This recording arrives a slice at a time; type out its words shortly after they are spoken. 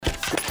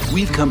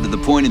We've come to the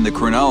point in the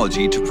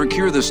chronology to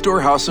procure the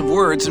storehouse of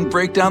words and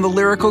break down the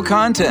lyrical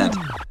content.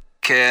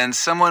 Can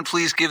someone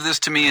please give this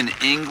to me in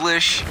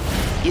English?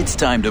 It's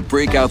time to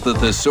break out the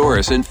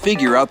thesaurus and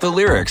figure out the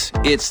lyrics.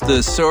 It's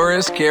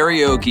Thesaurus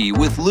Karaoke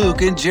with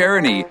Luke and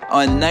Jeremy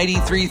on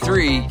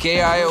 93.3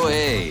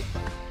 KIOA.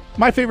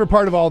 My favorite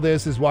part of all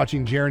this is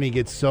watching Jeremy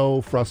get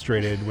so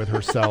frustrated with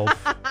herself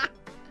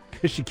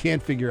because she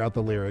can't figure out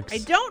the lyrics. I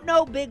don't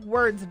know big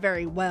words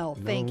very well,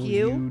 thank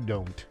you. You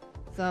don't.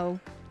 So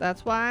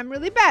that's why I'm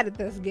really bad at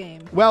this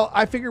game. Well,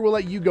 I figure we'll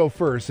let you go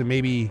first, and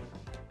maybe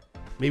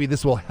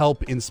this will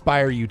help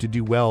inspire you to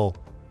do well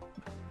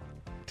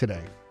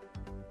today.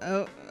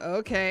 Oh,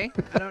 okay.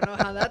 I don't know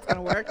how that's going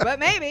to work, but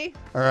maybe.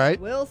 All right.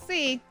 We'll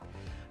see.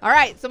 All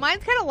right, so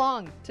mine's kind of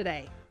long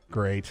today.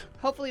 Great.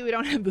 Hopefully we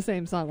don't have the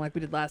same song like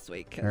we did last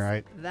week. All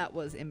right. That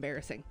was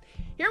embarrassing.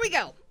 Here we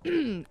go.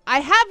 I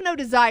have no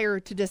desire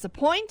to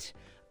disappoint.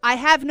 I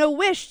have no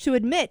wish to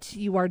admit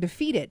you are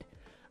defeated.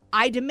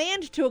 I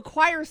demand to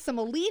acquire some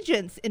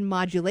allegiance in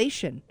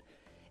modulation.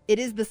 It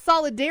is the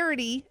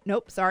solidarity.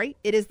 Nope, sorry.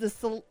 It is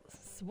the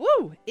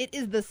It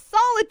is the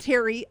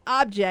solitary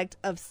object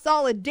of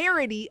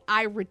solidarity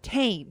I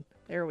retain.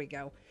 There we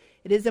go.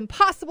 It is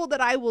impossible that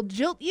I will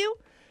jilt you.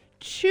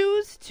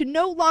 Choose to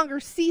no longer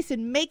cease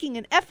in making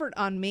an effort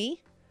on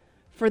me.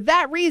 For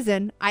that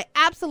reason, I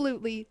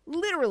absolutely,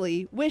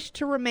 literally wish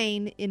to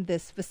remain in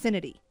this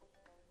vicinity.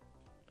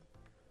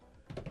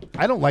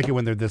 I don't like it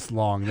when they're this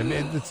long.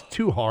 It's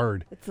too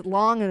hard. It's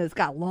long and it's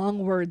got long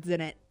words in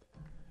it.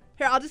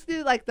 Here, I'll just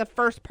do like the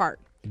first part.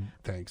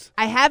 Thanks.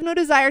 I have no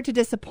desire to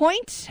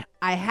disappoint.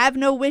 I have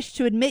no wish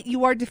to admit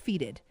you are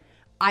defeated.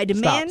 I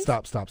demand...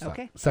 Stop.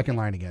 Okay. Second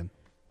line again.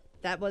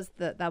 That was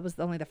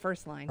only the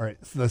first line. All right.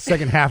 So the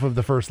second half of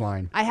the first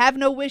line. I have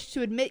no wish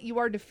to admit you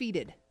are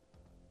defeated.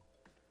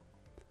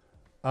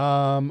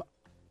 I'm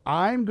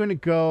going to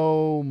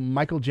go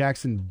Michael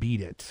Jackson,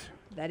 Beat It.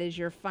 That is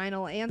your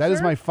final answer? That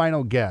is my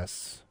final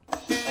guess.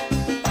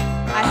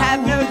 I have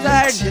no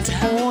desire to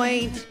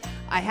disappoint.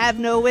 I have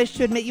no wish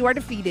to admit you are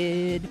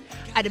defeated.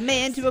 I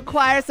demand to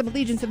acquire some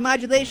allegiance of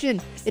modulation.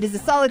 It is a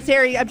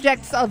solitary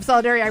object of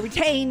solidarity I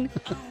retain.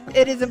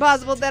 It is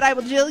impossible that I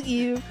will jill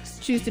you.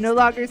 Choose to no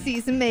longer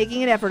cease in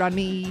making an effort on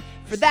me.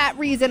 For that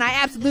reason, I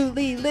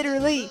absolutely,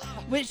 literally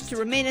wish to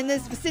remain in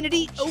this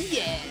vicinity. Oh,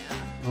 yeah.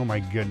 Oh, my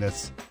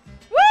goodness.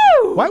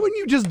 Woo! Why wouldn't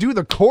you just do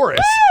the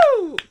chorus?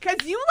 Woo!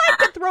 Because you like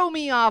to throw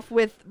me off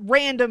with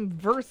random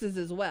verses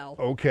as well.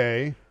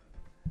 Okay.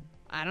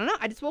 I don't know.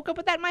 I just woke up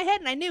with that in my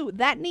head, and I knew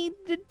that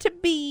needed to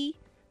be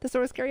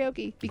Thesaurus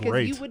Karaoke because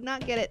Great. you would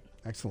not get it.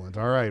 Excellent.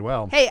 All right.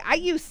 Well. Hey, I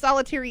used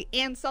solitary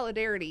and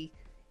solidarity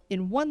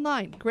in one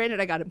line. Granted,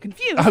 I got them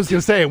confused. I was going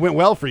to say, it went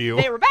well for you.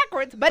 They were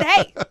backwards, but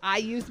hey, I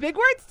used big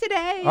words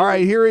today. All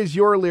right. Here is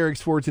your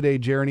lyrics for today,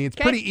 Jeremy. It's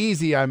Okay. pretty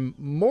easy. I'm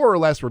more or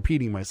less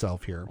repeating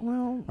myself here.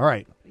 Well, all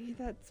right.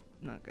 That's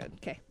not good.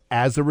 Okay.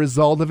 As a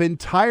result of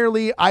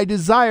entirely I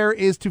desire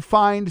is to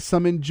find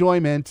some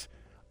enjoyment.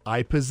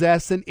 I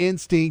possess an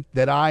instinct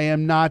that I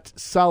am not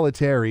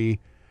solitary.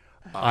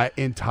 I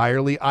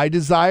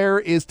desire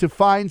is to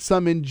find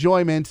some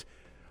enjoyment.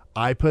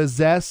 I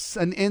possess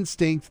an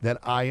instinct that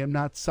I am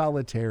not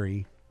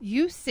solitary.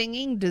 You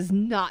singing does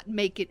not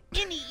make it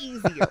any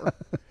easier.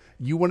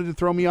 You wanted to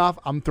throw me off?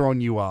 I'm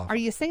throwing you off. Are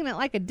you singing it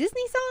like a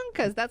Disney song?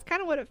 Because that's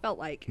kind of what it felt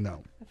like.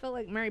 No. I felt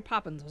like Mary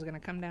Poppins was going to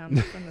come down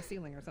from the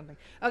ceiling or something.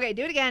 Okay,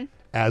 do it again.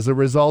 As a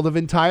result of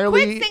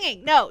entirely... Quit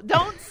singing. No,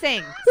 don't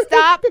sing.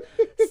 Stop.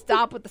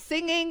 Stop with the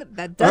singing.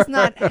 That does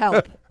not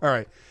help. All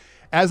right.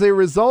 As a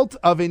result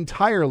of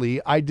entirely,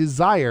 I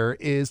desire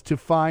is to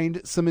find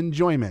some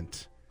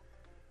enjoyment.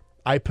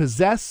 I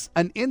possess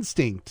an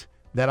instinct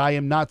that I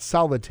am not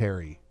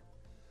solitary.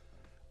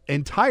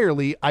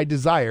 Entirely, I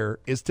desire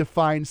is to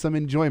find some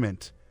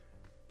enjoyment.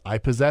 I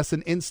possess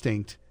an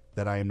instinct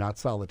that I am not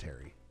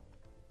solitary.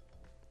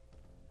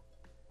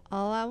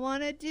 All I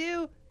want to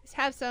do is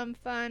have some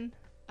fun.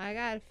 I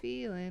got a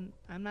feeling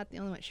I'm not the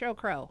only one. Sheryl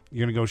Crow.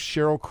 You're going to go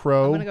Sheryl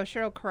Crow? I'm going to go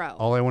Sheryl Crow.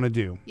 All I want to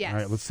do. Yes. All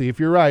right, let's see if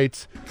you're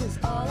right.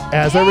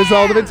 As a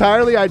result of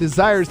entirely, I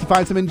desire is to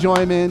find some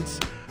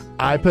enjoyment.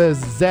 I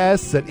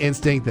possess an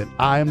instinct that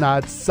I am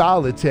not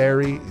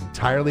solitary.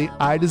 Entirely,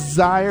 I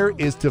desire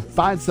is to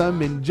find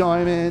some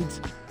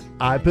enjoyment.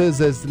 I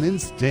possess an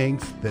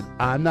instinct that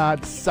I'm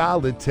not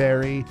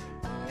solitary.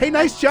 Hey,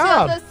 nice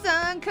job. Till the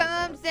sun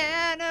comes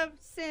down over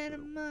Santa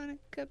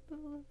Monica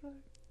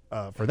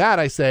Boulevard. For that,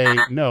 I say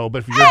no,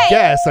 but for your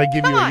guess, I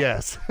give you a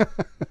yes.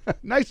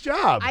 Nice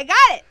job. I got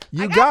it.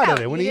 You got it.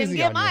 It You went didn't easy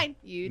get on mine.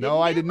 you. You No,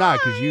 didn't I get did not,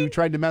 because mine. you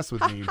tried to mess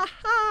with me.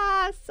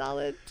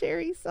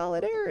 Solitary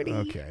solidarity.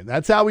 Okay,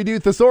 that's how we do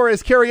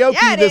Thesaurus Karaoke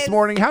Yeah, it this is.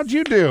 morning. How'd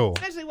you do?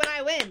 Especially when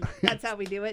I win. That's how we do it.